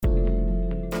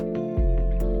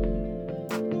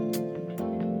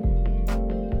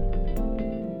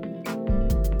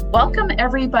Welcome,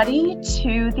 everybody,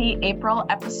 to the April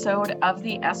episode of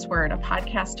The S Word, a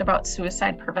podcast about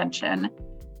suicide prevention.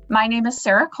 My name is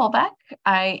Sarah Kolbeck.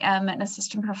 I am an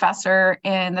assistant professor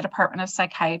in the Department of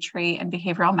Psychiatry and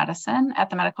Behavioral Medicine at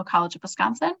the Medical College of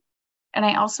Wisconsin, and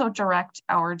I also direct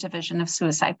our Division of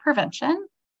Suicide Prevention.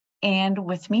 And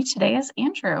with me today is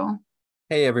Andrew.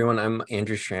 Hey, everyone. I'm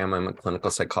Andrew Schramm. I'm a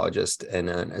clinical psychologist and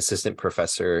an assistant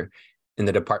professor in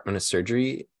the Department of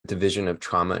Surgery, Division of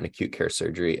Trauma and Acute Care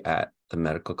Surgery at the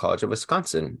Medical College of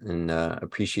Wisconsin, and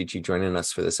appreciate you joining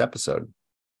us for this episode.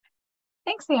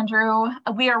 Thanks, Andrew.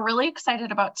 We are really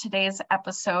excited about today's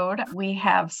episode. We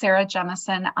have Sarah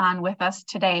Jemison on with us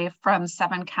today from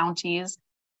 7 counties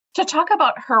to talk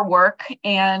about her work,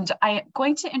 and I'm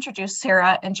going to introduce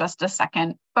Sarah in just a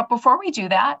second. But before we do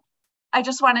that, I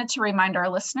just wanted to remind our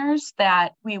listeners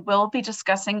that we will be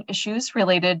discussing issues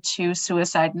related to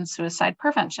suicide and suicide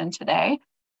prevention today.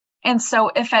 And so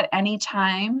if at any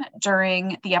time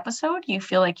during the episode you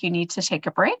feel like you need to take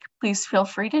a break, please feel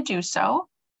free to do so.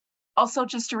 Also,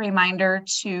 just a reminder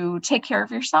to take care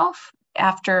of yourself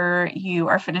after you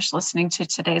are finished listening to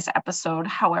today's episode,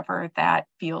 however that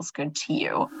feels good to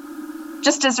you.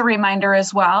 Just as a reminder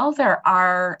as well, there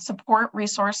are support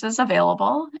resources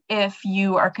available if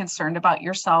you are concerned about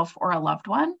yourself or a loved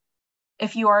one.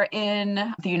 If you are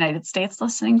in the United States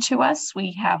listening to us,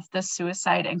 we have the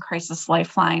Suicide and Crisis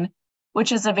Lifeline,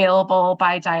 which is available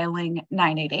by dialing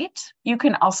 988. You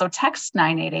can also text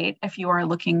 988 if you are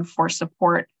looking for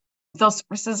support. Those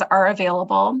services are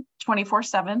available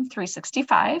 24/7,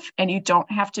 365, and you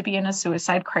don't have to be in a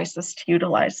suicide crisis to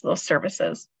utilize those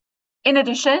services. In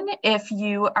addition, if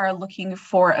you are looking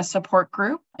for a support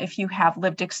group, if you have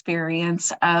lived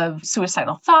experience of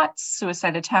suicidal thoughts,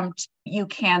 suicide attempt, you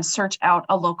can search out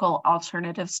a local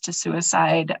Alternatives to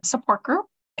Suicide support group.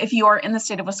 If you are in the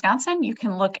state of Wisconsin, you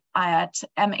can look at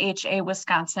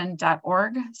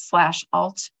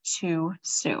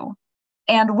mhawisconsin.org/alt2sue.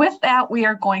 And with that, we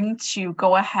are going to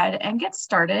go ahead and get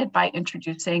started by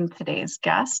introducing today's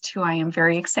guest, who I am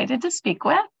very excited to speak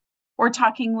with. We're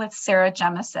talking with Sarah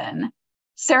Jemison.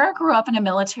 Sarah grew up in a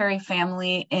military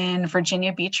family in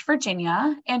Virginia Beach,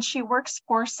 Virginia, and she works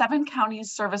for 7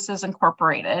 Counties Services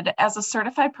Incorporated as a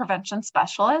certified prevention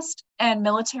specialist and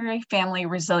military family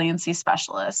resiliency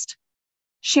specialist.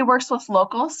 She works with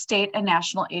local, state, and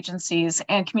national agencies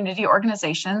and community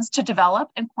organizations to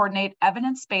develop and coordinate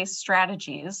evidence-based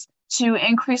strategies to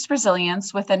increase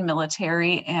resilience within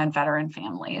military and veteran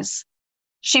families.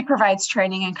 She provides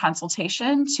training and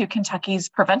consultation to Kentucky's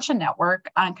Prevention Network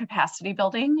on capacity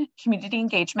building, community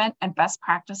engagement, and best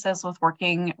practices with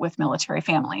working with military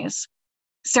families.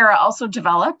 Sarah also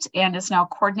developed and is now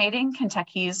coordinating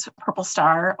Kentucky's Purple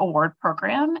Star Award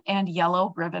Program and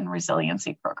Yellow Ribbon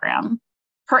Resiliency Program.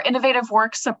 Her innovative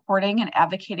work supporting and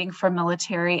advocating for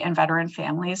military and veteran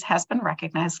families has been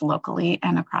recognized locally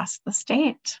and across the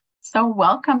state. So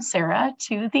welcome, Sarah,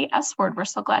 to the S Word. We're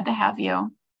so glad to have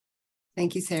you.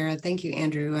 Thank you, Sarah. Thank you,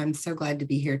 Andrew. I'm so glad to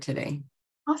be here today.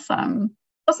 Awesome.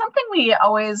 Well, something we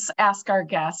always ask our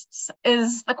guests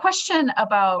is the question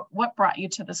about what brought you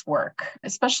to this work,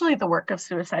 especially the work of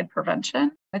suicide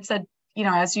prevention. It's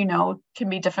as you know, can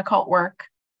be difficult work,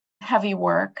 heavy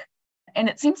work. And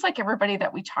it seems like everybody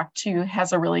that we talk to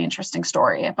has a really interesting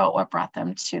story about what brought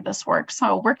them to this work.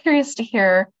 So we're curious to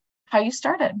hear how you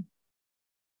started.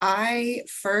 I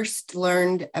first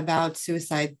learned about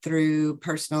suicide through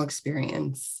personal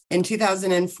experience. In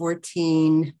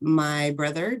 2014, my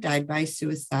brother died by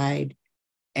suicide,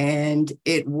 and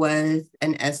it was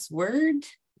an S word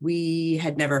we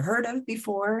had never heard of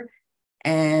before,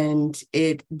 and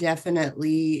it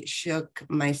definitely shook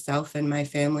myself and my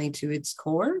family to its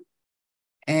core.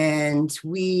 And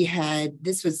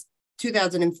this was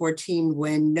 2014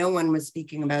 when no one was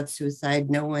speaking about suicide.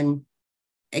 No one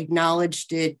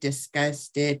acknowledged it,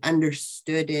 discussed it,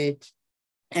 understood it.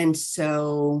 And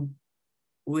so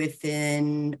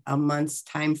within a month's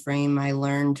time frame, I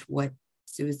learned what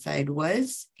suicide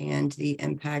was and the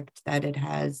impact that it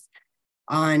has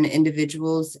on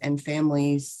individuals and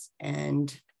families.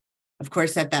 And of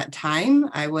course, at that time,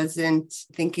 I wasn't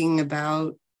thinking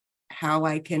about how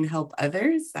I can help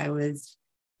others. I was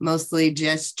mostly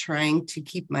just trying to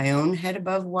keep my own head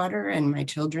above water and my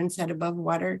children's head above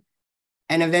water.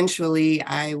 And eventually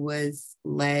I was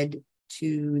led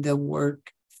to the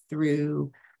work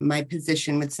through my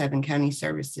position with 7 County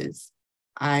Services.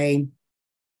 I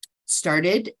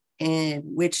started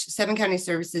which 7 County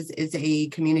Services is a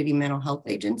community mental health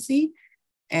agency.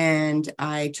 And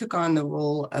I took on the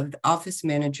role of the office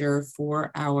manager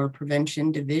for our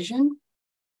prevention division.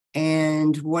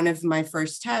 And one of my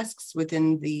first tasks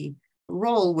within the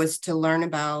role was to learn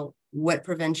about what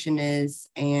prevention is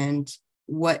and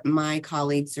what my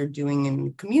colleagues are doing in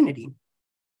the community.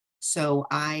 So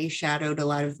I shadowed a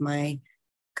lot of my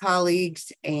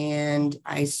colleagues, and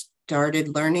I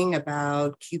started learning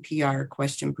about QPR,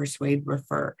 question, persuade,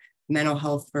 refer, mental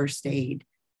health first aid,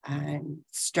 and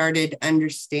started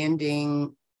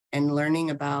understanding and learning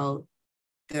about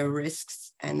the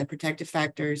risks and the protective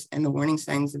factors and the warning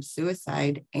signs of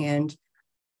suicide. And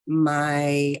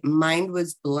my mind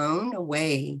was blown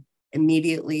away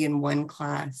immediately in one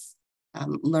class,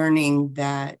 learning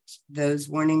that those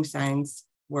warning signs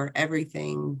were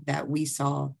everything that we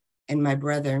saw in my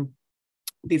brother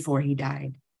before he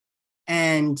died.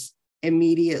 And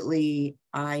immediately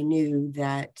I knew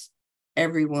that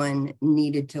everyone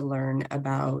needed to learn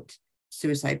about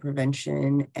suicide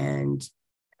prevention, and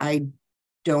I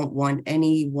don't want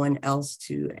anyone else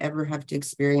to ever have to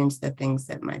experience the things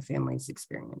that my family's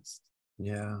experienced.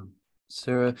 Yeah.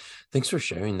 Sarah, thanks for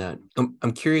sharing that.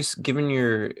 I'm curious, given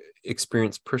your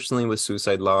experience personally with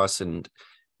suicide loss and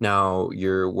now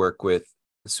your work with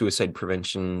suicide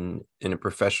prevention in a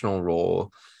professional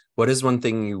role, what is one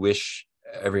thing you wish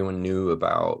everyone knew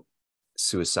about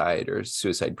suicide or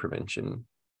suicide prevention?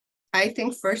 I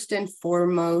think first and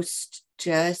foremost,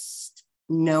 just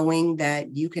knowing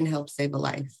that you can help save a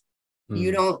life.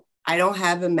 I don't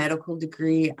have a medical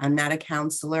degree. I'm not a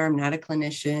counselor. I'm not a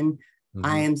clinician.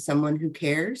 I am someone who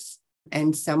cares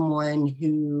and someone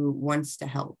who wants to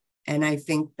help. And I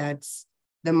think that's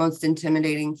the most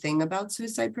intimidating thing about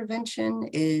suicide prevention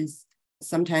is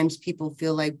sometimes people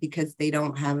feel like because they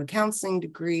don't have a counseling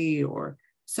degree or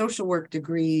social work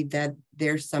degree that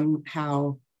they're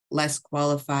somehow less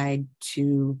qualified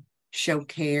to show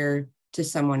care to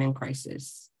someone in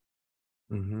crisis.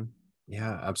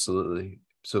 Yeah, absolutely.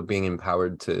 So being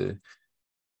empowered to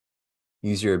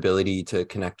use your ability to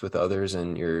connect with others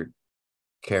and you're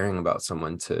caring about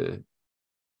someone to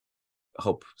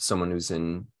help someone who's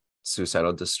in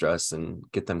suicidal distress and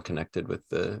get them connected with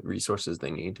the resources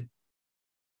they need.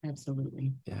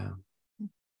 Absolutely.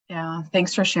 Yeah.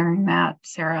 Thanks for sharing that,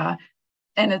 Sarah.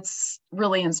 And it's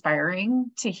really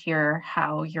inspiring to hear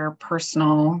how your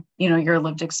personal, your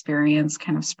lived experience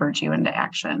kind of spurred you into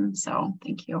action. So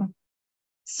thank you.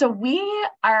 So we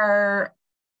are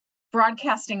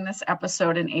broadcasting this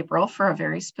episode in April for a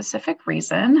very specific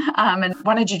reason, and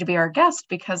wanted you to be our guest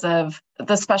because of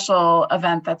the special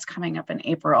event that's coming up in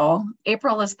April.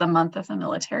 April is the month of the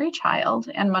military child,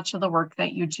 and much of the work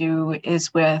that you do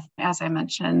is with, as I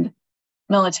mentioned,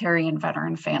 military and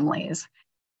veteran families.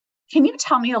 Can you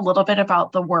tell me a little bit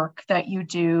about the work that you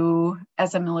do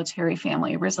as a military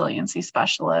family resiliency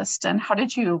specialist, and how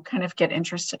did you kind of get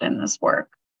interested in this work?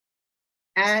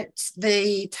 At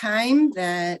the time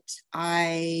that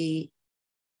I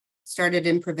started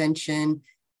in prevention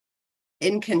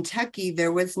in Kentucky,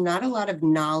 there was not a lot of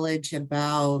knowledge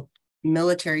about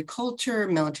military culture,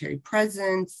 military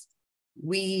presence.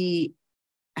 We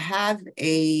have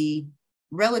a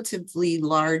relatively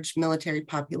large military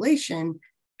population.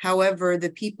 However, the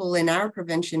people in our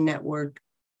prevention network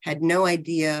had no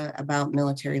idea about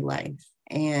military life.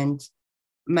 And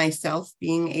myself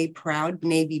being a proud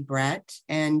Navy brat,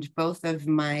 and both of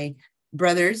my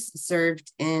brothers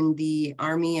served in the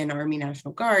Army and Army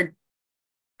National Guard,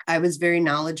 I was very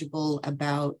knowledgeable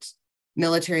about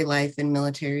military life and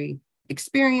military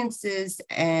experiences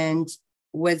and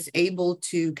was able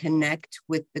to connect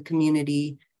with the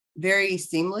community very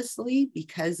seamlessly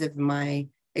because of my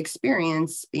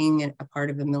experience being a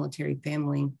part of a military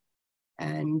family.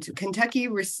 And Kentucky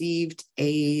received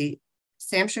a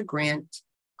SAMHSA grant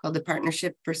called the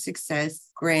Partnership for Success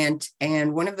grant.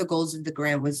 And one of the goals of the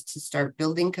grant was to start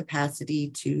building capacity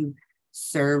to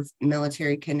serve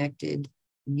military-connected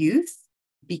youth,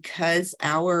 because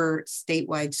our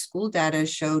statewide school data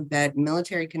showed that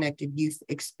military-connected youth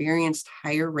experienced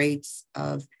higher rates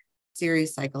of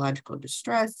serious psychological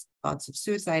distress, thoughts of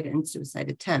suicide, and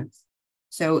suicide attempts.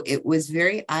 So it was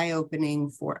very eye-opening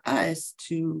for us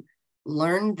to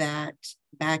learn that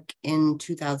back in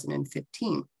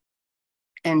 2015.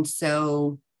 And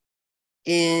so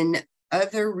in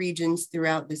other regions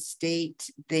throughout the state,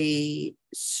 they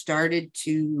started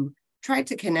to try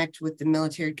to connect with the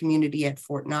military community at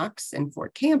Fort Knox and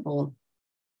Fort Campbell.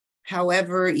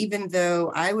 However, even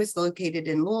though I was located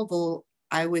in Louisville,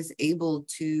 I was able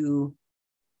to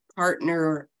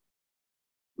partner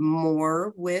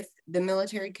more with the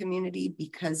military community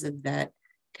because of that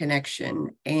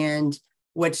connection. And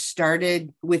what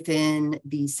started within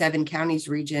the 7 counties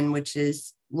region, which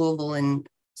is Louisville and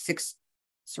 6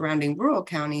 surrounding rural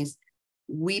counties,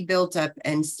 we built up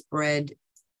and spread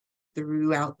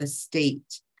throughout the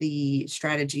state the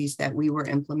strategies that we were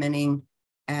implementing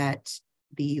at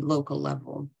the local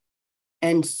level.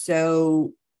 And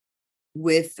so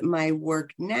with my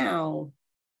work now,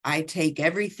 I take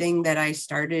everything that I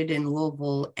started in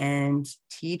Louisville and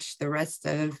teach the rest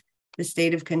of the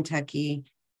state of Kentucky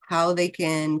how they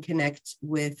can connect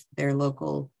with their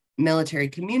local military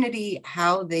community,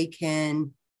 how they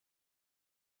can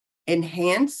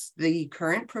enhance the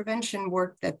current prevention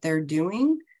work that they're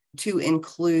doing to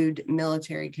include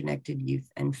military connected youth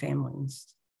and families.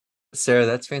 Sarah,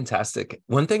 that's fantastic.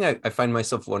 One thing I find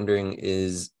myself wondering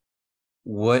is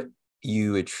what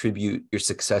you attribute your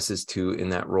successes to in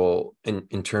that role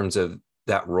in terms of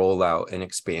that rollout and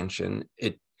expansion.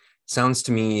 It sounds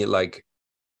to me like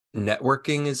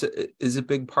networking is a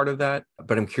big part of that,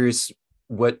 but I'm curious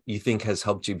what you think has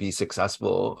helped you be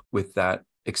successful with that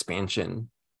expansion.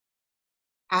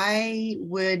 I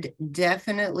would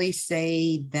definitely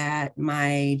say that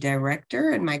my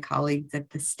director and my colleagues at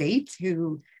the state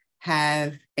who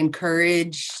have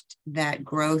encouraged that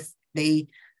growth, they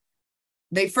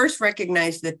first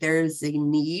recognized that there's a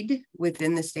need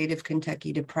within the state of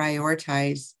Kentucky to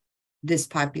prioritize this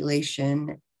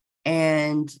population,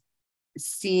 and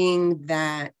seeing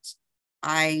that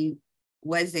I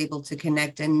was able to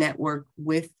connect and network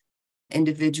with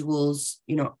individuals.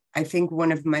 I think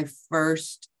one of my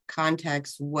first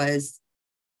contacts was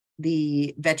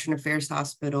the Veteran Affairs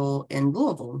Hospital in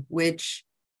Louisville, which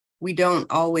we don't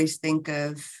always think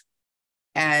of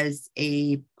as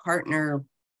a partner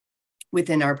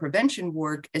within our prevention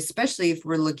work, especially if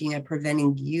we're looking at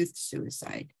preventing youth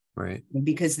suicide. Right.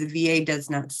 Because the VA does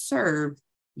not serve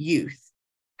youth.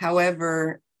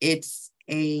 However, it's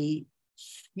a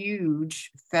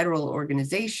huge federal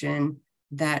organization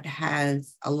that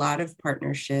has a lot of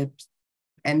partnerships,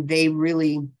 and they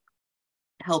really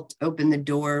helped open the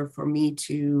door for me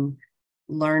to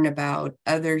learn about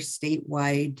other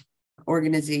statewide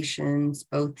organizations,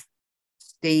 both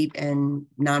state and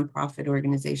nonprofit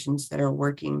organizations that are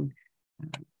working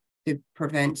to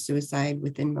prevent suicide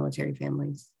within military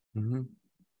families. Mm-hmm.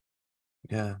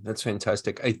 Yeah, that's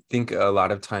fantastic. I think a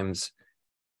lot of times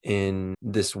in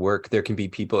this work, there can be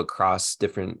people across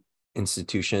different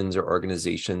institutions or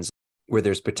organizations where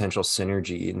there's potential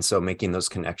synergy. And so making those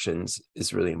connections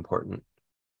is really important.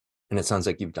 And it sounds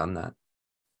like you've done that.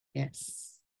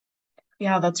 Yes.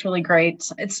 Yeah, that's really great.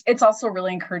 It's also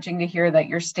really encouraging to hear that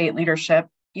your state leadership,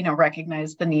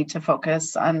 recognized the need to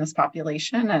focus on this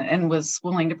population and was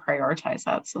willing to prioritize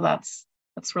that. So that's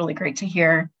really great to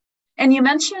hear. And you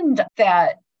mentioned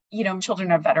that,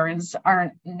 children of veterans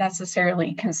aren't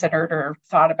necessarily considered or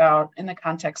thought about in the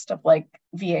context of like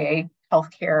VA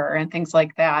healthcare and things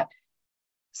like that.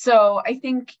 So I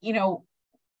think,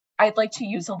 I'd like to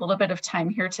use a little bit of time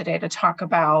here today to talk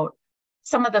about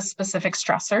some of the specific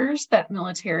stressors that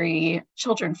military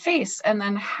children face, and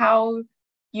then how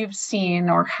you've seen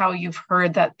or how you've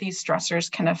heard that these stressors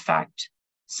can affect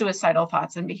suicidal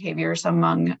thoughts and behaviors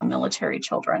among military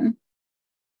children.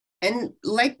 And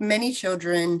like many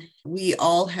children, we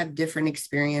all have different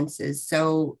experiences.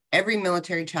 So every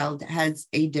military child has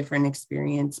a different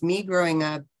experience. Me growing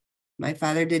up, my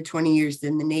father did 20 years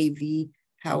in the Navy.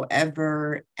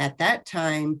 However, at that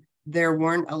time, there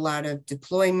weren't a lot of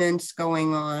deployments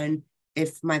going on.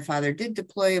 If my father did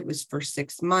deploy, it was for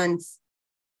 6 months.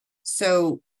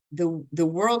 So the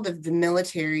world of the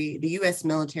military, the US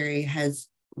military, has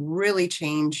really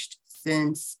changed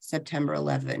since September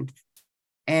 11th.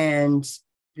 And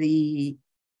the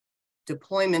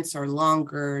deployments are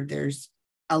longer. There's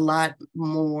a lot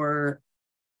more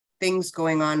things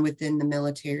going on within the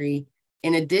military,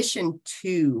 in addition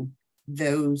to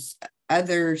those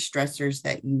other stressors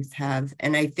that youth have.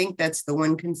 And I think that's the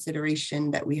one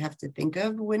consideration that we have to think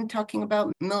of when talking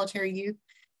about military youth,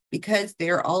 because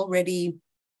they're already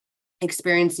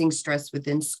experiencing stress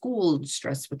within school,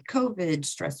 stress with COVID,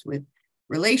 stress with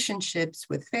relationships,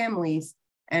 with families.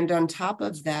 And on top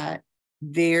of that,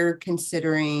 they're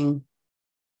considering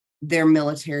their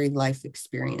military life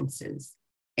experiences.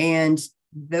 And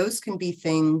those can be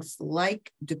things like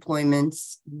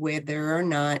deployments, whether or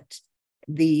not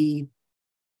the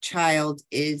child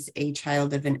is a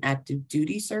child of an active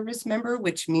duty service member,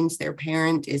 which means their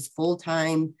parent is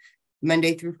full-time,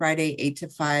 Monday through Friday, 8 to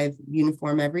 5,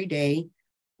 uniform every day,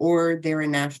 or they're a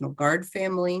National Guard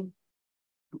family,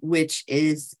 which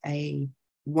is a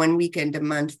 1 weekend a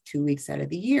month, 2 weeks out of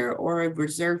the year, or a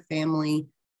reserve family,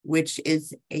 which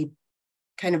is a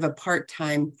kind of a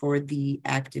part-time for the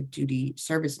active duty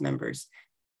service members.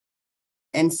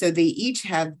 And so they each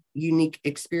have unique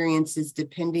experiences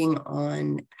depending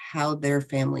on how their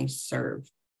families serve.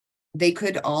 They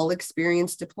could all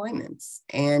experience deployments.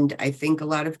 And I think a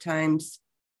lot of times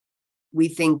we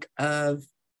think of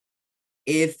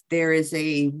If there is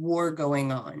a war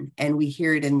going on and we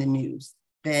hear it in the news,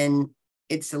 then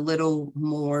it's a little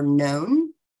more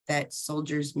known that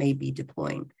soldiers may be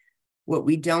deploying. What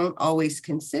we don't always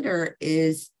consider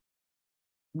is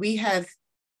we have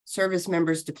service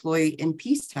members deploy in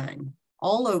peacetime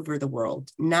all over the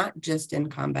world, not just in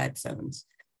combat zones.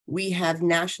 We have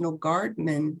National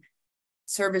Guardmen,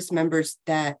 service members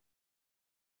that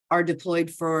are deployed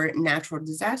for natural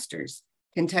disasters.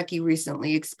 Kentucky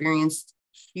recently experienced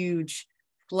huge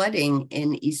flooding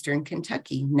in eastern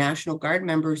Kentucky. National Guard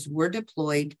members were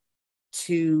deployed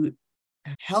to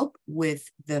help with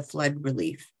the flood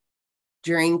relief.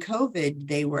 During COVID,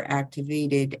 they were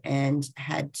activated and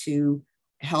had to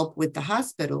help with the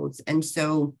hospitals. And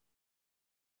so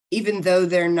even though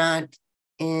they're not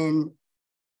in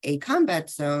a combat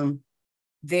zone,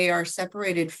 they are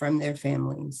separated from their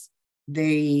families.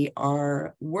 They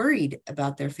are worried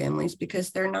about their families because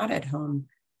they're not at home.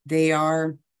 They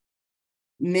are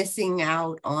missing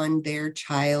out on their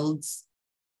child's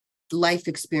life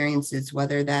experiences,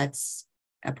 whether that's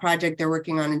a project they're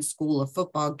working on in school, a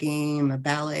football game, a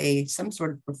ballet, some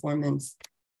sort of performance.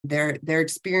 They're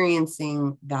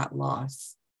experiencing that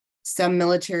loss. Some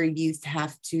military youth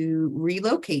have to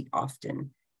relocate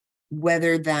often,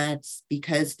 whether that's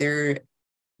because they're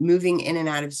moving in and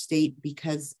out of state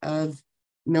because of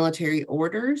military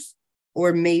orders,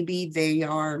 or maybe they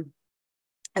are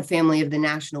a family of the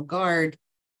National Guard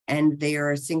and they are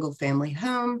a single family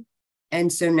home.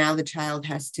 And so now the child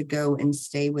has to go and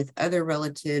stay with other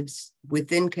relatives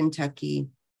within Kentucky.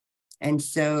 And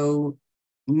so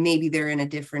maybe they're in a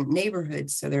different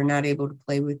neighborhood, so they're not able to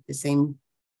play with the same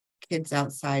kids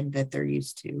outside that they're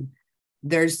used to.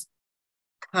 There's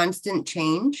constant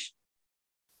change.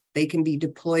 They can be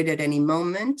deployed at any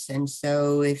moment. And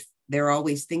so if they're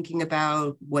always thinking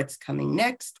about what's coming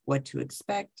next, what to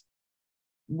expect,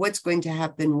 what's going to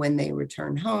happen when they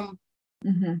return home,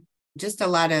 just a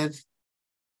lot of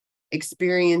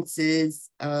experiences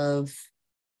of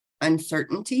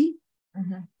uncertainty,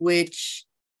 which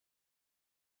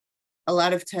a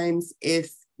lot of times,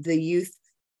 if the youth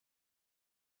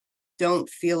don't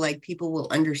feel like people will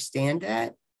understand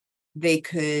that, they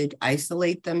could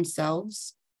isolate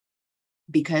themselves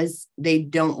because they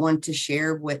don't want to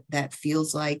share what that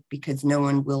feels like because no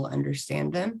one will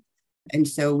understand them. And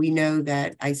so we know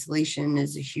that isolation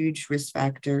is a huge risk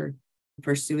factor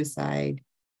for suicide,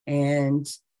 and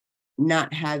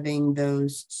not having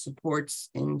those supports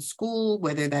in school,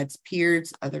 whether that's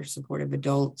peers, other supportive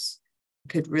adults,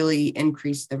 could really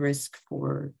increase the risk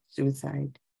for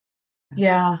suicide.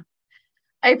 Yeah.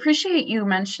 I appreciate you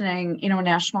mentioning,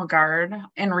 National Guard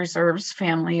and reserves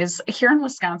families. Here in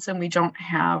Wisconsin, we don't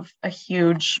have a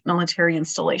huge military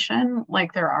installation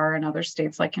like there are in other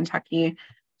states like Kentucky,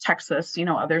 Texas,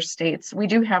 other states. We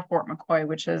do have Fort McCoy,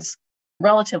 which is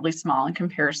relatively small in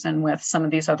comparison with some of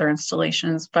these other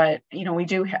installations, but, we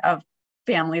do have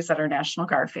families that are National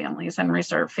Guard families and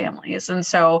reserve families. And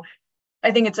so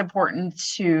I think it's important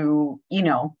to,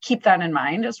 keep that in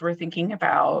mind as we're thinking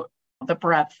about the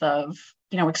breadth of,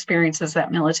 experiences that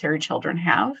military children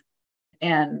have,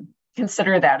 and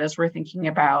consider that as we're thinking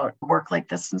about work like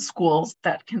this in schools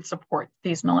that can support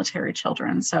these military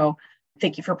children. So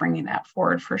thank you for bringing that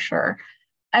forward for sure.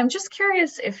 I'm just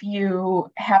curious if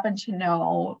you happen to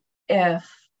know if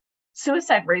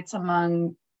suicide rates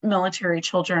among military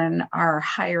children are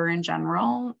higher in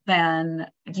general than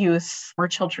youth or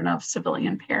children of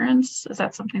civilian parents. Is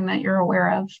that something that you're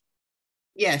aware of?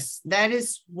 Yes, that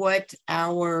is what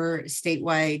our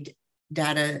statewide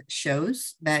data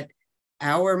shows, that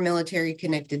our military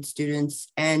connected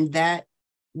students, and that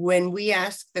when we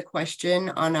ask the question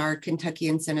on our Kentucky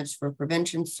Incentives for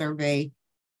Prevention survey,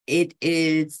 it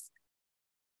is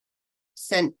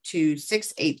sent to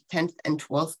 6th, 8th, 10th, and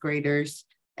 12th graders,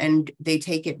 and they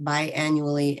take it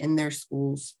biannually in their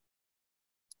schools.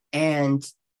 And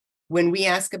when we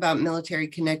ask about military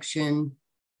connection,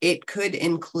 it could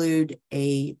include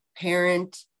a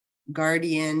parent,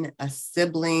 guardian, a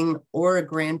sibling, or a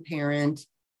grandparent,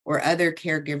 or other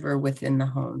caregiver within the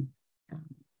home.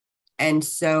 And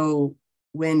so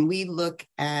when we look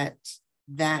at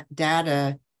that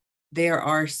data, there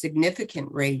are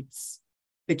significant rates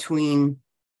between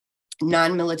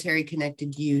non-military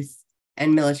connected youth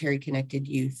and military connected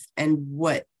youth. And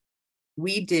what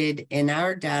we did in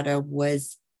our data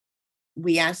was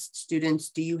we asked students,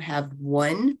 do you have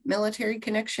one military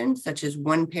connection, such as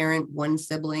one parent, one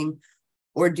sibling,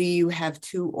 or do you have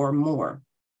two or more,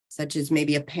 such as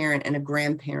maybe a parent and a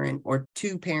grandparent or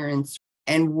two parents?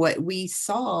 And what we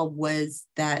saw was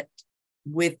that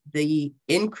with the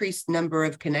increased number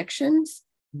of connections,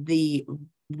 the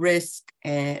risk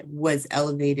was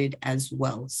elevated as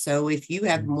well. So if you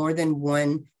have more than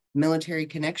one military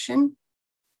connection,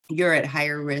 you're at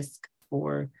higher risk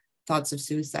for thoughts of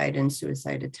suicide and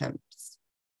suicide attempts.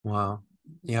 Wow.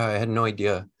 Yeah, I had no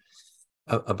idea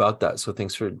about that. So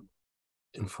thanks for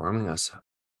informing us.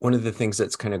 One of the things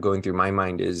that's kind of going through my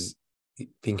mind is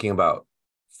thinking about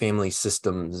family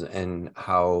systems and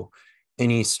how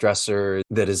any stressor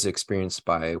that is experienced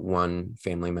by one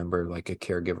family member, like a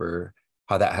caregiver,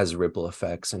 how that has ripple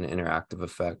effects and interactive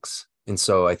effects. And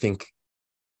so I think,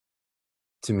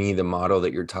 to me, the model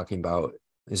that you're talking about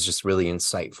is just really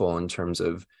insightful in terms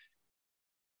of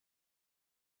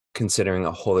considering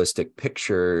a holistic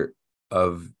picture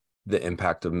of the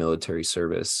impact of military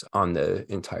service on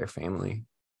the entire family.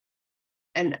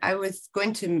 And I was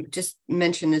going to just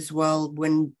mention as well,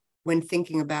 when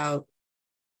thinking about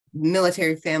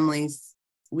military families,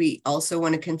 we also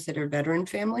want to consider veteran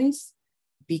families,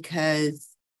 because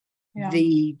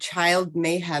the child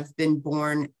may have been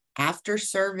born after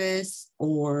service,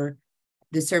 or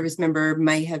the service member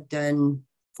may have done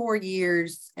 4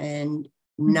 years and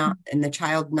the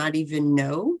child not even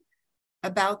know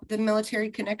about the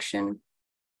military connection.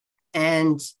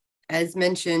 And as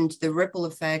mentioned, the ripple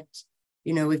effect,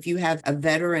 if you have a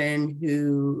veteran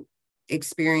who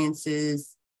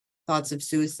experiences thoughts of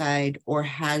suicide or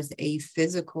has a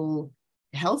physical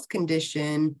health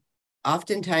condition,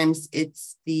 oftentimes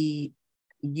it's the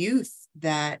youth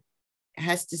that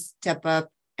has to step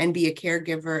up and be a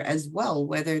caregiver as well,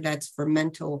 whether that's for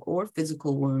mental or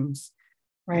physical wounds.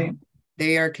 Right.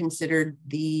 They are considered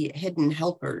the hidden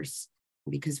helpers,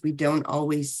 because we don't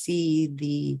always see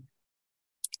the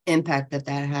impact that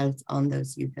has on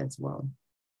those youth as well.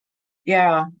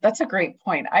 Yeah, that's a great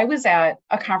point. I was at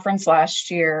a conference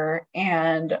last year,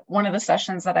 and one of the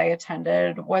sessions that I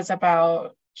attended was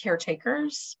about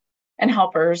caretakers and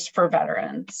helpers for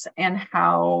veterans, and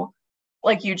how,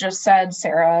 like you just said,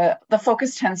 Sarah, the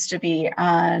focus tends to be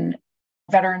on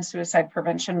veteran suicide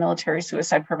prevention, military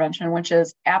suicide prevention, which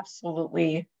is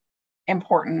absolutely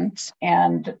important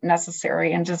and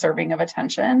necessary and deserving of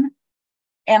attention.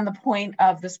 And the point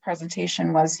of this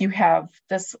presentation was you have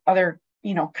this other,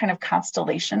 kind of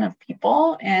constellation of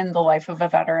people in the life of a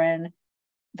veteran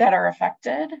that are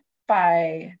affected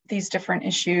by these different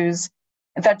issues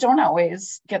that don't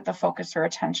always get the focus or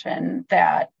attention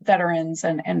that veterans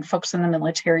and folks in the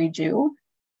military do.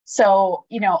 So,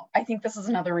 I think this is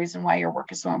another reason why your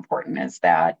work is so important, is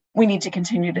that we need to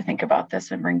continue to think about this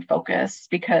and bring focus,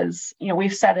 because,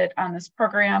 we've said it on this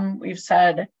program, we've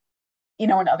said,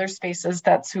 in other spaces,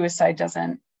 that suicide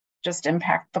doesn't just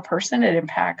impact the person, it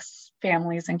impacts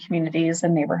families and communities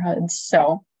and neighborhoods.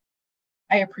 So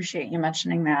I appreciate you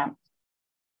mentioning that.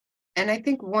 And I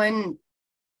think one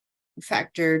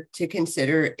factor to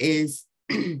consider is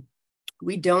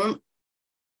we don't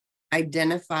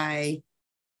identify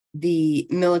the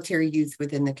military youth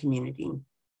within the community.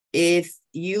 If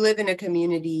you live in a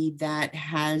community that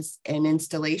has an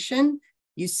installation,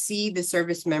 you see the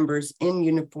service members in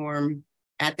uniform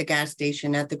at the gas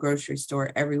station, at the grocery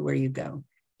store, everywhere you go.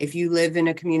 If you live in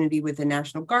a community with a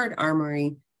National Guard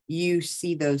armory, you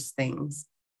see those things.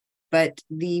 But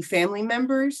the family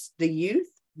members, the youth,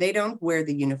 they don't wear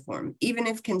the uniform. Even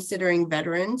if considering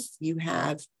veterans, you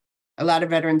have a lot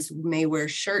of veterans who may wear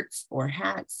shirts or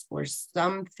hats or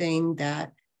something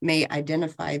that may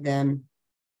identify them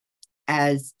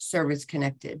as service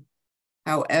connected.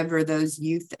 However, those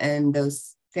youth and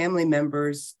those family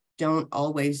members don't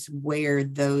always wear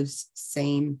those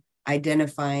same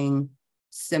identifying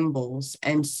symbols.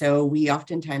 And so we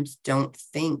oftentimes don't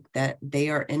think that they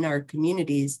are in our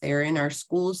communities, they're in our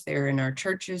schools, they're in our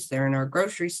churches, they're in our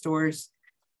grocery stores,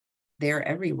 they're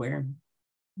everywhere.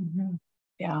 Mm-hmm.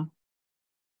 Yeah.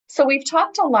 So we've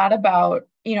talked a lot about,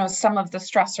 some of the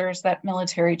stressors that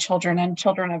military children and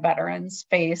children of veterans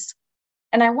face.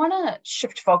 And I want to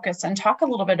shift focus and talk a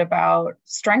little bit about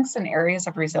strengths and areas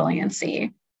of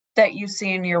resiliency that you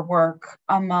see in your work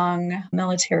among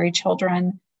military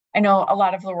children. I know a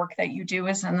lot of the work that you do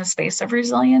is in the space of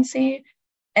resiliency.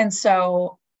 And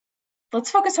so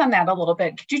let's focus on that a little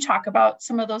bit. Could you talk about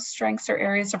some of those strengths or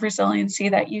areas of resiliency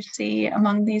that you see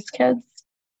among these kids?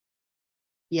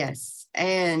 Yes.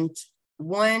 And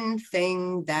one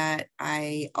thing that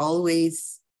I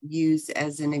always use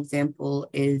as an example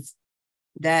is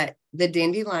that the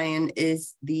dandelion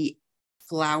is the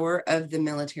flower of the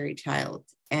military child.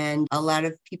 And a lot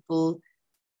of people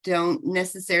don't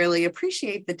necessarily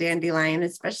appreciate the dandelion,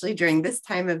 especially during this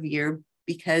time of year,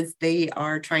 because they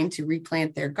are trying to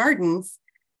replant their gardens.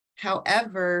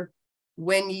 However,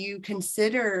 when you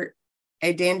consider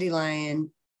a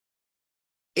dandelion,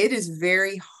 it is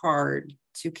very hard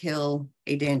to kill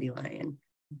a dandelion.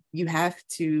 You have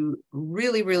to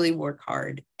really, really work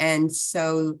hard. And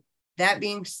so that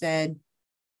being said,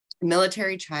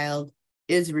 military child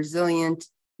is resilient.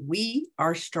 We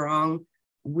are strong.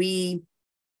 We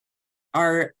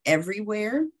are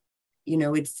everywhere.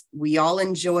 We all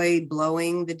enjoy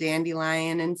blowing the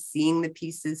dandelion and seeing the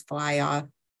pieces fly off.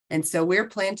 And so we're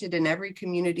planted in every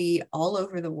community all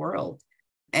over the world.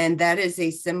 And that is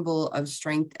a symbol of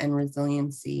strength and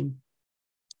resiliency.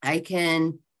 I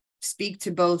can speak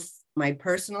to both my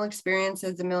personal experience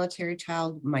as a military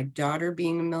child, my daughter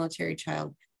being a military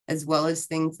child, as well as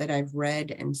things that I've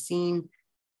read and seen.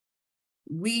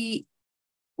 We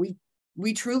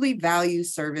truly value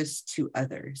service to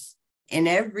others. In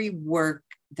every work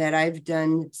that I've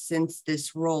done since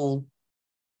this role,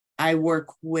 I work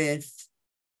with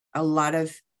a lot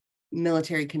of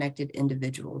military connected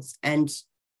individuals. And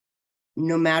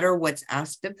no matter what's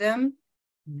asked of them,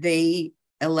 they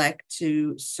elect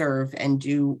to serve and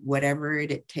do whatever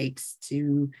it takes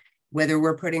to, whether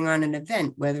we're putting on an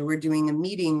event, whether we're doing a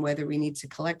meeting, whether we need to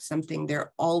collect something,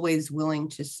 they're always willing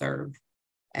to serve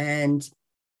and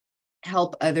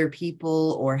help other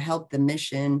people or help the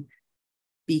mission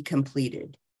be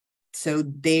completed. So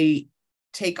they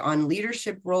take on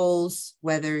leadership roles,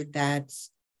 whether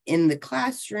that's in the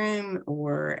classroom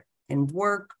or in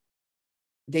work.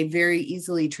 They very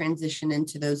easily transition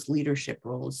into those leadership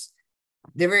roles.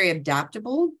 They're very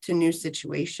adaptable to new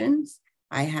situations.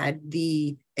 I had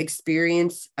the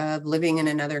experience of living in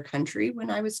another country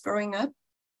when I was growing up.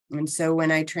 And so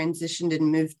when I transitioned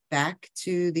and moved back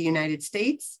to the United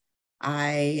States,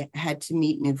 I had to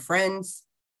meet new friends.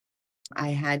 I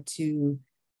had to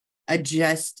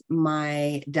adjust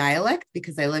my dialect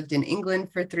because I lived in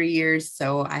England for 3 years.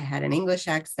 So I had an English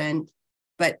accent.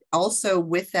 But also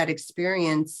with that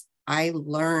experience, I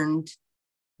learned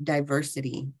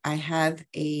diversity. I have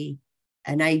an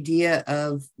idea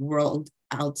of world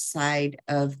outside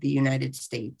of the United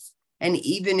States. And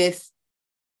even if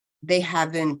they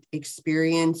haven't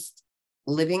experienced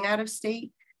living out of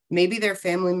state, maybe their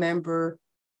family member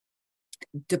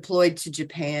deployed to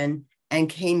Japan and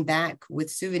came back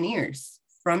with souvenirs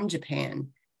from Japan.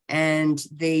 And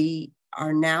they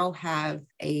are now have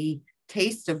a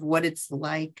taste of what it's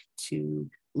like to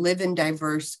live in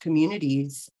diverse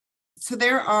communities. So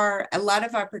there are a lot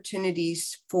of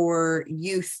opportunities for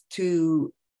youth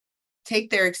to take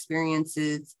their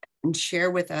experiences and share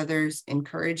with others,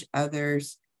 encourage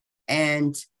others,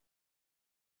 and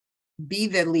be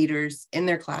the leaders in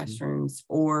their classrooms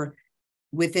or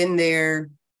within their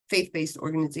faith-based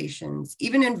organizations,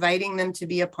 even inviting them to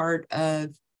be a part of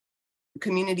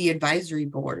community advisory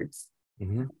boards,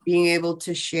 being able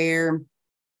to share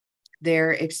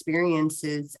their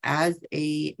experiences as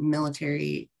a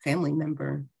military family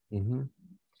member.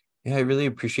 Yeah, I really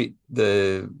appreciate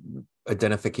the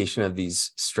identification of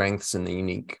these strengths and the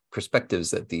unique perspectives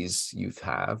that these youth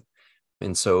have.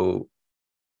 And so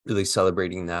really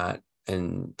celebrating that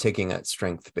and taking that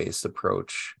strength-based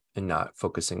approach and not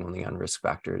focusing only on risk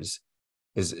factors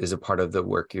is a part of the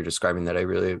work you're describing that I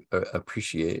really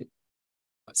appreciate.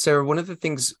 Sarah, one of the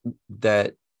things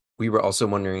that we were also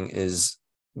wondering is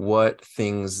what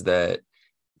things that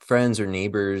friends or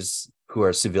neighbors who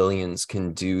are civilians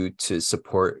can do to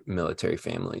support military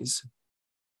families.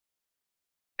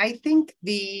 I think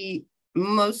the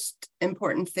most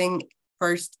important thing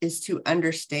first is to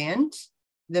understand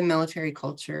the military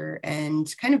culture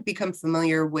and kind of become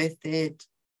familiar with it.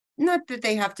 Not that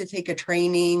they have to take a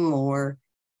training or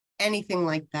anything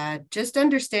like that, just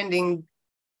understanding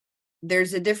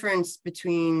there's a difference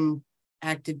between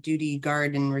active duty,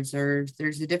 guard, and reserves.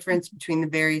 There's a difference between the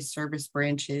various service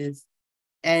branches,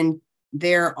 and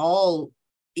they're all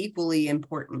equally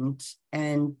important.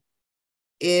 And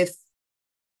if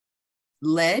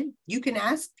led, you can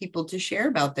ask people to share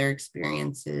about their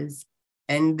experiences,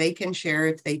 and they can share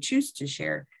if they choose to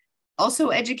share. Also,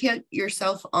 educate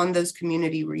yourself on those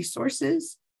community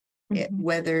resources,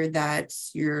 whether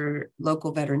that's your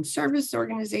local veteran service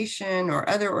organization or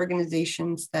other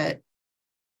organizations that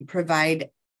provide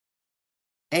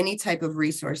any type of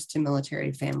resource to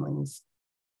military families.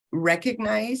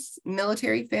 Recognize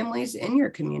military families in your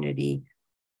community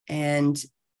and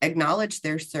acknowledge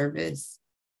their service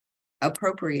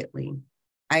appropriately.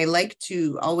 I like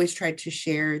to always try to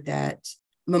share that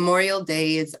Memorial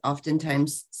Day is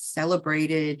oftentimes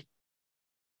celebrated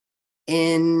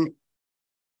in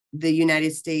the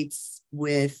United States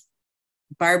with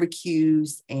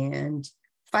barbecues and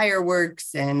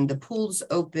fireworks and the pools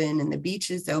open and the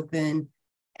beaches open.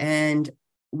 And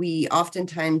we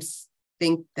oftentimes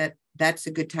think that that's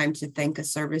a good time to thank a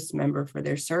service member for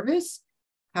their service.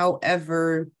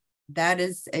 However, that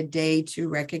is a day to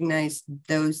recognize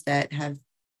those that have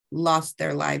lost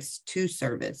their lives to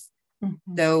service.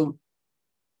 Mm-hmm. So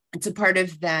it's a part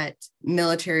of that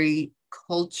military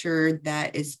culture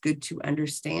that is good to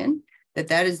understand,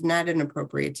 that is not an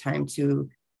appropriate time to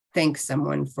thank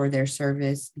someone for their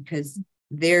service, because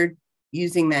they're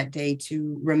using that day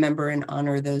to remember and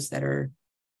honor those that are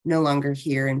no longer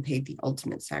here and paid the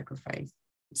ultimate sacrifice.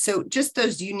 So just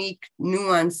those unique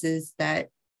nuances that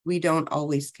we don't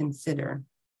always consider.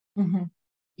 Mm-hmm.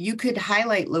 You could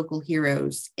highlight local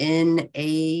heroes in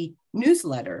a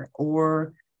newsletter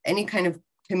or any kind of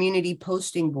community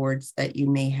posting boards that you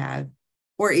may have,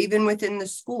 or even within the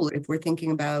school. If we're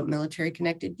thinking about military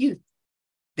connected youth,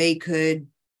 they could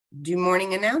do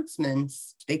morning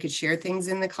announcements. They could share things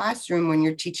in the classroom when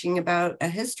you're teaching about a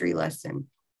history lesson,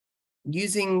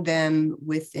 using them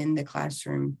within the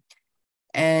classroom,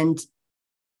 and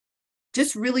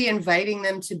just really inviting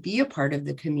them to be a part of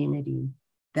the community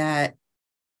that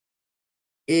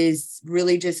is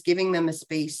really just giving them a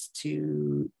space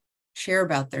to share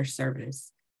about their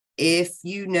service. If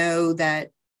you know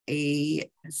that a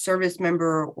service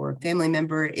member or family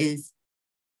member is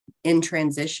in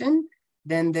transition,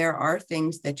 then there are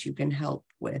things that you can help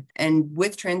with. And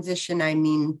with transition, I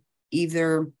mean,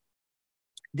 either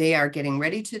they are getting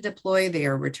ready to deploy, they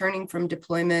are returning from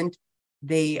deployment,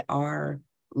 they are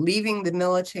leaving the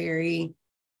military,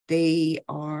 they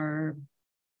are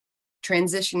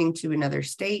transitioning to another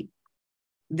state.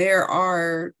 There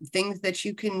are things that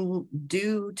you can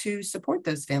do to support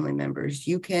those family members.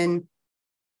 You can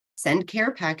send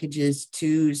care packages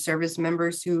to service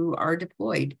members who are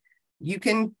deployed. You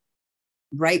can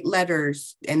write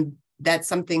letters, and that's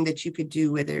something that you could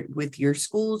do with your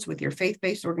schools, with your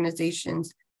faith-based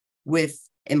organizations, with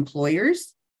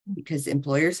employers, because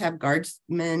employers have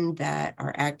guardsmen that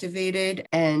are activated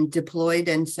and deployed,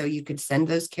 and so you could send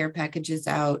those care packages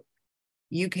out.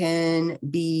 You can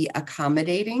be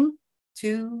accommodating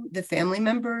to the family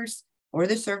members or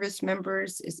the service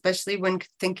members, especially when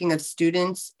thinking of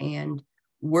students and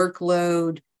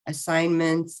workload,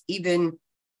 assignments, even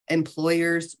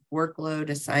employers' workload,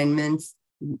 assignments,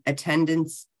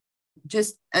 attendance.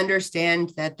 Just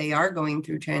understand that they are going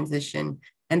through transition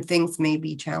and things may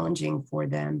be challenging for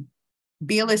them.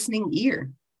 Be a listening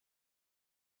ear.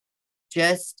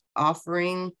 Just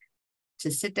offering to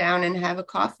sit down and have a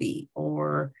coffee,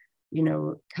 or,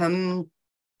 come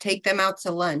take them out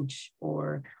to lunch,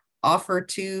 or offer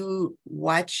to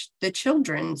watch the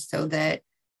children, so that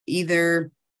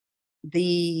either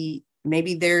maybe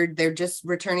they're just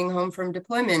returning home from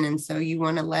deployment, and so you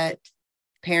want to let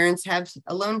parents have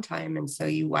alone time, and so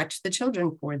you watch the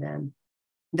children for them.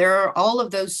 There are all of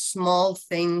those small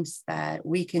things that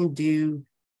we can do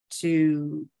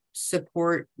to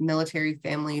support military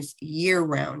families year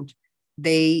round.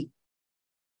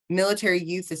 Military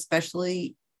youth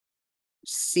especially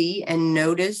see and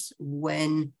notice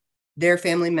when their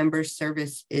family member's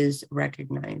service is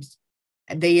recognized.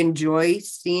 They enjoy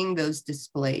seeing those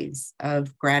displays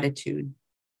of gratitude,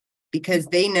 because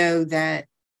they know that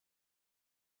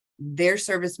their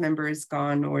service member is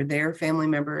gone, or their family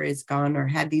member is gone, or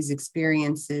had these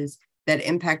experiences that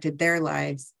impacted their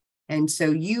lives. And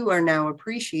so you are now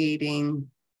appreciating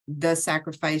the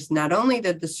sacrifice, not only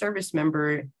that the service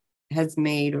member has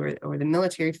made, or the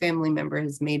military family member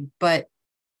has made, but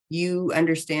you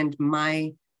understand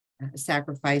my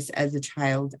sacrifice as a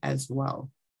child as well.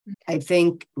 I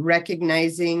think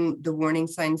recognizing the warning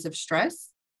signs of stress,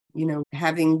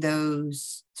 having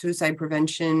those suicide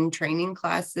prevention training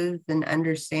classes and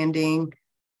understanding.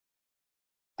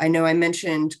 I know I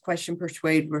mentioned question,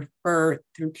 persuade, refer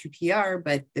through QPR,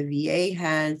 but the VA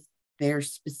has their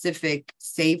specific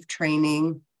SAVE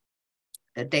training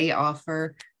that they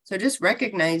offer. So just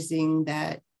recognizing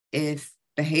that if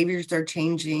behaviors are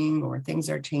changing or things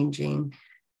are changing,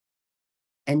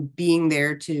 and being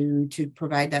there to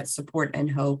provide that support and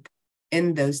hope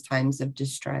in those times of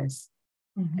distress.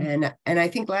 Mm-hmm. And I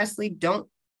think lastly, don't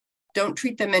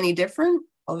treat them any different.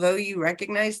 Although you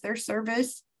recognize their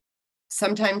service,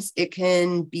 sometimes it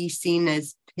can be seen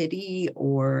as pity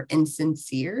or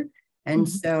insincere. And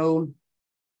mm-hmm. So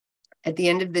at the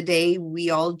end of the day, we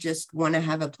all just want to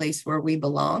have a place where we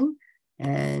belong.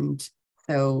 And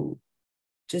so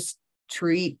just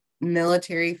treat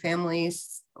military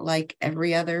families like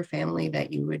every other family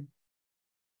that you would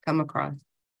come across.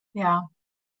 Yeah.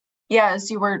 As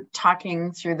you were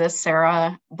talking through this,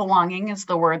 Sarah, belonging is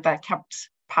the word that kept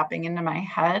popping into my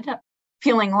head.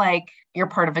 Feeling like you're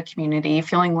part of a community,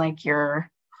 feeling like you're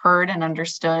heard and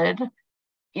understood,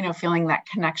 feeling that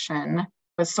connection.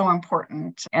 is so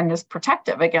important and is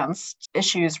protective against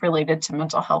issues related to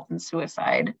mental health and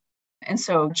suicide. And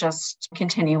so just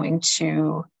continuing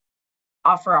to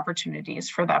offer opportunities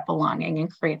for that belonging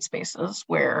and create spaces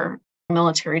where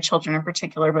military children in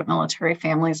particular, but military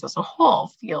families as a whole,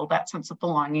 feel that sense of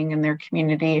belonging in their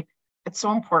community. It's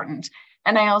so important.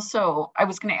 And I was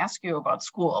going to ask you about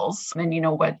schools and,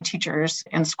 what teachers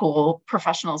and school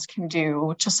professionals can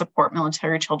do to support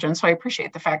military children. So I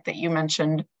appreciate the fact that you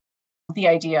mentioned the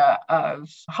idea of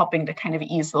helping to kind of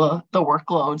ease the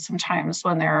workload sometimes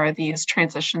when there are these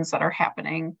transitions that are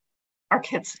happening. Our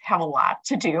kids have a lot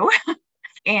to do.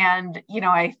 And,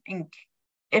 I think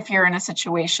if you're in a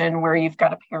situation where you've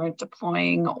got a parent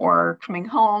deploying or coming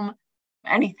home,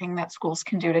 anything that schools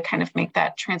can do to kind of make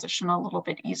that transition a little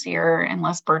bit easier and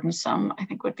less burdensome, I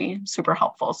think would be super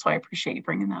helpful. So I appreciate you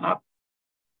bringing that up.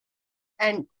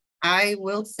 And I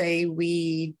will say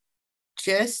we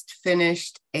just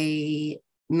finished a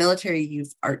military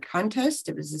youth art contest.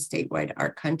 It was a statewide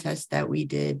art contest that we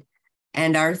did.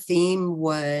 And our theme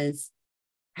was,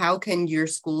 how can your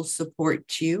school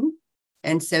support you?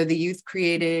 And so the youth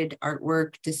created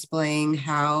artwork displaying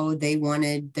how they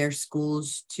wanted their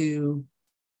schools to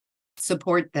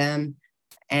support them.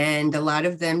 And a lot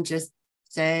of them just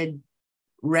said,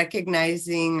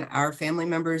 recognizing our family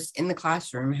members in the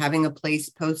classroom, having a place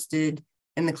posted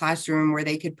in the classroom where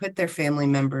they could put their family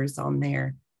members on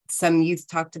there. Some youth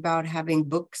talked about having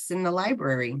books in the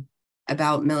library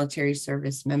about military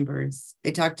service members.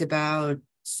 They talked about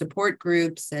support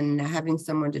groups and having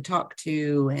someone to talk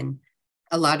to, and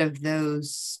a lot of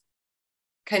those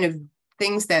kind of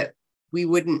things that we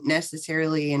wouldn't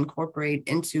necessarily incorporate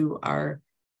into our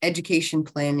education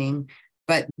planning.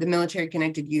 But the military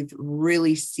connected youth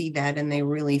really see that and they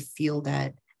really feel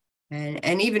that.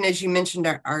 And even as you mentioned,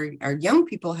 our young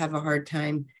people have a hard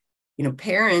time,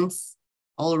 parents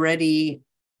already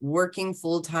working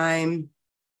full-time,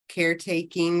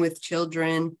 caretaking with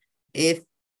children. If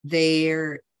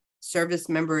their service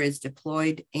member is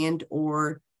deployed and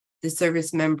or the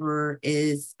service member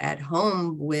is at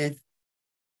home with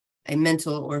a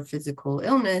mental or physical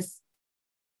illness,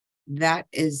 that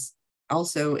is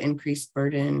also increased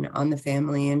burden on the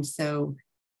family. And so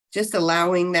just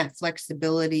allowing that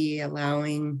flexibility,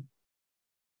 allowing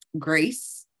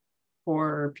grace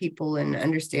for people and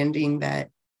understanding that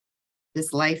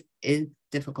this life is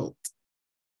difficult.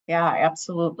 Yeah,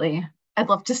 absolutely. I'd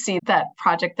love to see that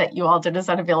project that you all did. Is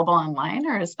that available online,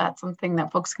 or is that something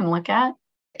that folks can look at?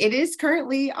 It is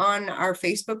currently on our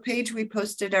Facebook page. We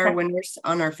posted our winners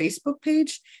on our Facebook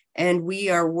page, and we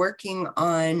are working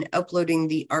on uploading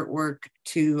the artwork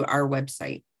to our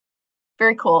website.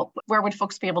 Very cool. Where would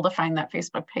folks be able to find that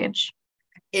Facebook page?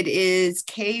 It is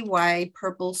KY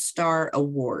Purple Star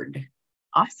Award.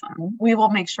 Awesome. We will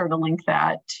make sure to link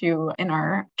that in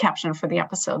our caption for the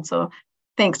episode. So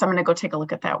thanks. I'm going to go take a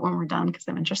look at that when we're done because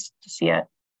I'm interested to see it.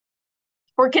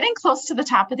 We're getting close to the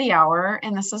top of the hour,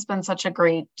 and this has been such a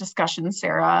great discussion,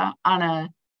 Sarah, on a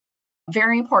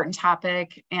very important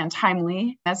topic and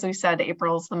timely. As we said,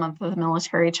 April is the month of the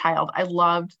military child. I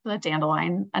loved the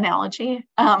dandelion analogy.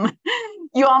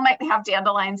 You all might have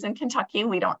dandelions in Kentucky.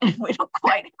 We don't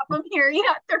quite have them here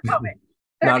yet. They're coming.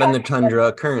 Not in the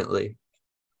tundra currently.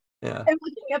 Yeah. I'm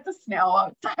looking at the snow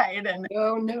outside and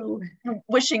oh no,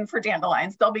 wishing for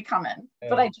dandelions. They'll be coming. Yeah.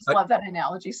 But I just love that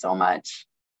analogy so much.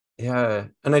 Yeah.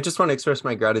 And I just want to express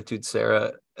my gratitude,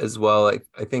 Sarah, as well.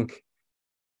 I think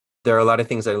there are a lot of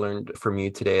things I learned from you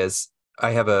today. As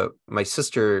my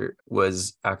sister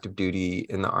was active duty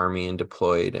in the Army and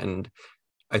deployed. And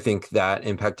I think that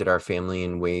impacted our family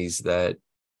in ways that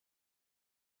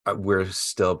we're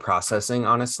still processing,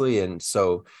 honestly. And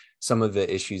so some of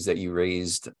the issues that you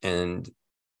raised and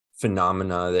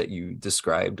phenomena that you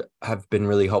described have been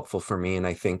really helpful for me. And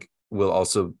I think will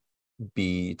also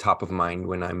be top of mind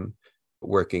when I'm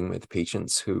working with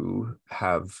patients who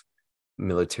have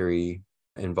military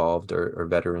involved or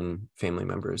veteran family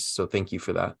members. So thank you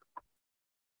for that.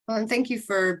 Well, and thank you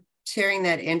for sharing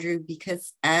that, Andrew,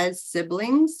 because as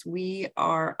siblings, we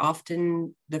are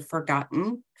often the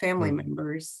forgotten family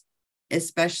members,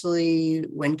 especially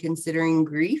when considering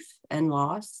grief and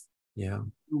loss. Yeah.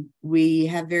 We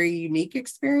have very unique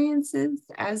experiences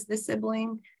as the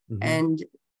sibling. And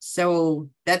so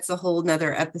that's a whole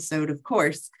nother episode, of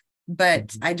course.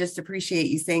 But I just appreciate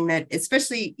you saying that,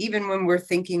 especially even when we're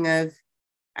thinking of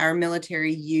our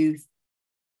military youth,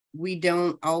 we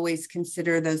don't always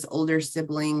consider those older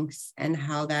siblings and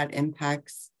how that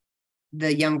impacts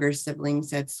the younger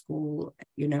siblings at school.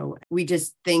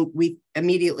 We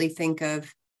immediately think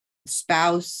of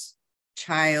spouse,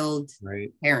 child,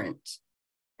 right, parent.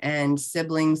 and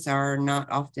siblings are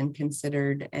not often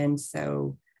considered. And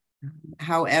so,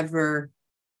 however,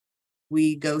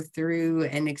 we go through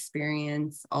and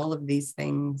experience all of these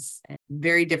things at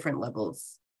very different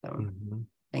levels. So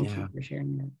thank you for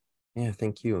sharing that. Yeah,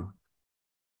 thank you.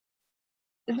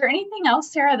 Is there anything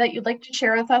else, Sarah, that you'd like to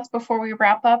share with us before we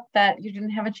wrap up that you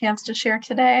didn't have a chance to share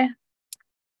today?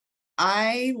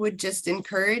 I would just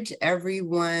encourage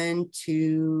everyone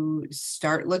to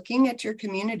start looking at your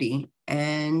community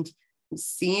and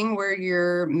seeing where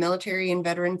your military and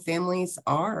veteran families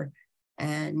are,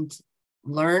 and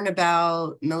learn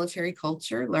about military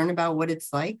culture, learn about what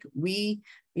it's like.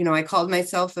 I called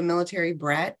myself a military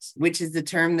brat, which is a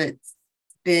term that's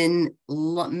been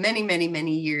many, many,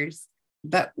 many years,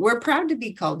 but we're proud to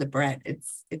be called a brat.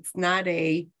 It's not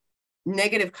a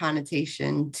negative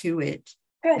connotation to it.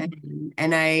 Good.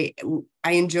 And I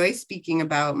enjoy speaking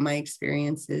about my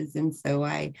experiences. And so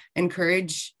I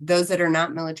encourage those that are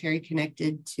not military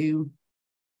connected to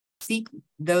seek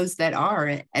those that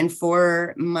are. And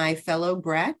for my fellow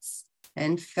brats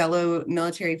and fellow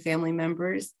military family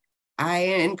members, I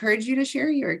encourage you to share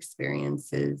your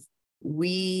experiences.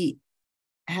 We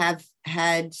have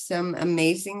had some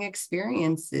amazing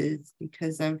experiences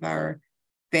because of our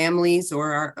families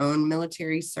or our own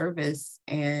military service.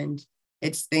 And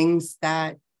it's things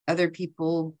that other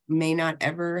people may not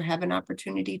ever have an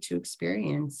opportunity to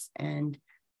experience. And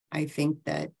I think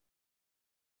that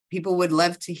people would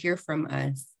love to hear from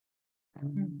us.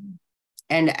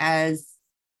 And as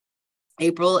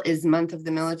April is month of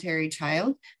the military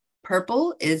child,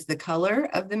 purple is the color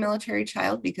of the military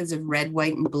child because of red,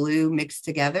 white, and blue mixed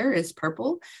together is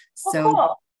purple. So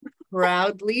cool.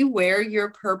 Proudly wear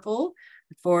your purple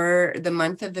for the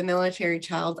month of the military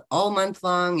child all month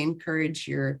long. Encourage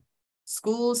your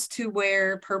schools to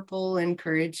wear purple,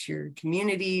 encourage your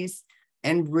communities,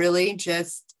 and really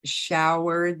just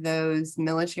shower those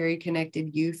military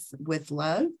connected youth with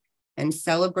love and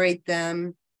celebrate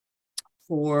them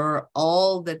for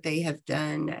all that they have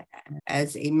done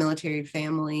as a military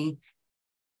family.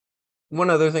 One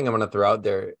other thing I want to throw out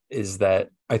there is that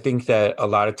I think that a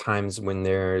lot of times when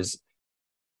there's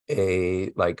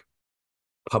a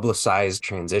publicized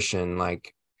transition,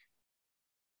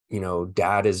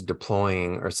 dad is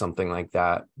deploying or something like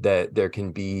that, that there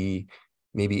can be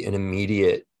maybe an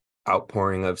immediate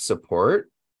outpouring of support,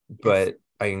 but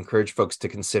I encourage folks to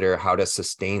consider how to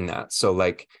sustain that. So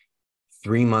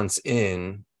 3 months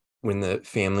in, when the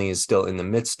family is still in the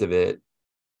midst of it,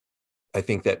 I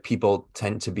think that people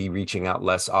tend to be reaching out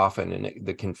less often, and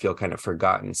that can feel kind of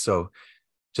forgotten. So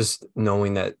just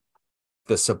knowing that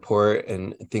the support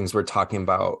and things we're talking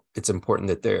about, it's important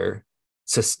that they're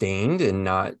sustained and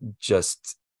not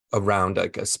just around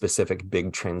a specific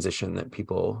big transition that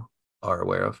people are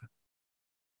aware of.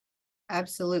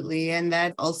 Absolutely. And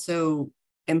that also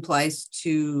implies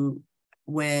to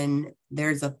when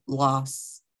there's a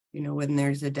loss, when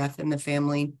there's a death in the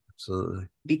family. Absolutely.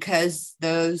 Because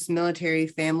those military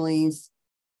families,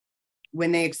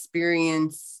 when they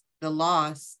experience the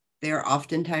loss, they're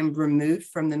oftentimes removed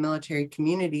from the military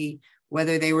community,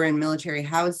 whether they were in military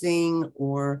housing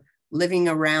or living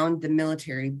around the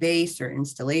military base or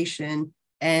installation.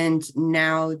 And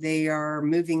now they are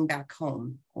moving back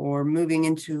home or moving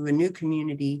into a new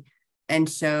community. And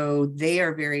so they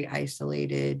are very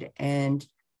isolated. And,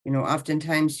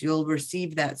 oftentimes you'll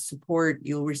receive that support.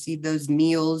 You'll receive those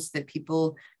meals that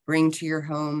people bring to your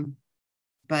home.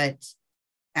 But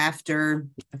after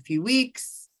a few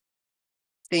weeks,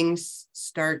 things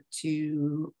start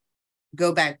to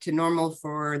go back to normal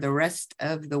for the rest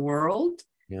of the world.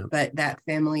 Yeah. But that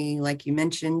family, like you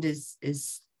mentioned, is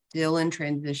still in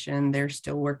transition. They're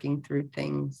still working through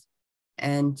things.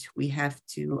 And we have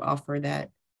to offer that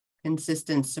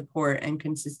consistent support and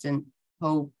consistent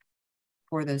hope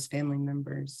for those family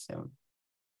members. So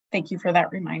thank you for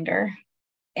that reminder.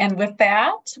 And with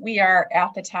that, we are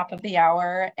at the top of the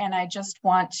hour. And I just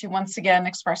want to once again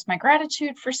express my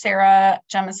gratitude for Sarah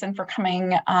Jemison for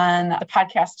coming on the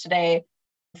podcast today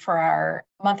for our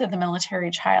Month of the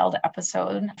Military Child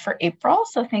episode for April.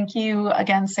 So thank you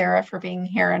again, Sarah, for being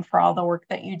here and for all the work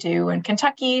that you do in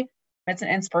Kentucky. It's an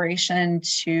inspiration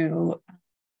to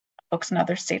folks in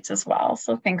other states as well.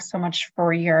 So thanks so much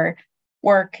for your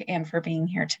work and for being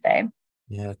here today.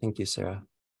 Yeah, thank you, Sarah.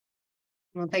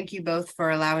 Well, thank you both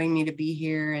for allowing me to be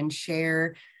here and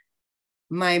share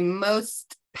my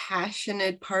most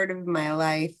passionate part of my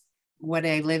life, what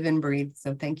I live and breathe.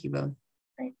 So thank you both.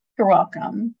 Great. You're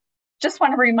welcome. Just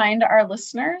want to remind our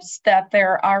listeners that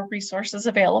there are resources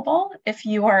available if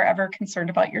you are ever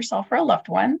concerned about yourself or a loved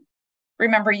one.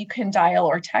 Remember, you can dial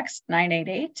or text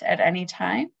 988 at any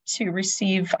time to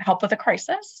receive help with a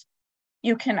crisis.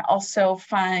 You can also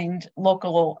find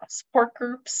local support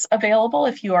groups available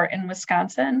if you are in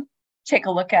Wisconsin. Take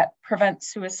a look at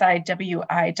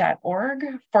preventsuicidewi.org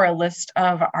for a list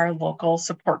of our local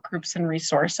support groups and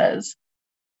resources.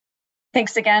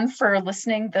 Thanks again for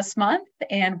listening this month,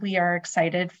 and we are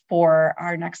excited for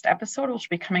our next episode, which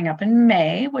will be coming up in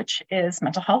May, which is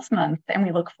Mental Health Month, and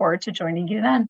we look forward to joining you then.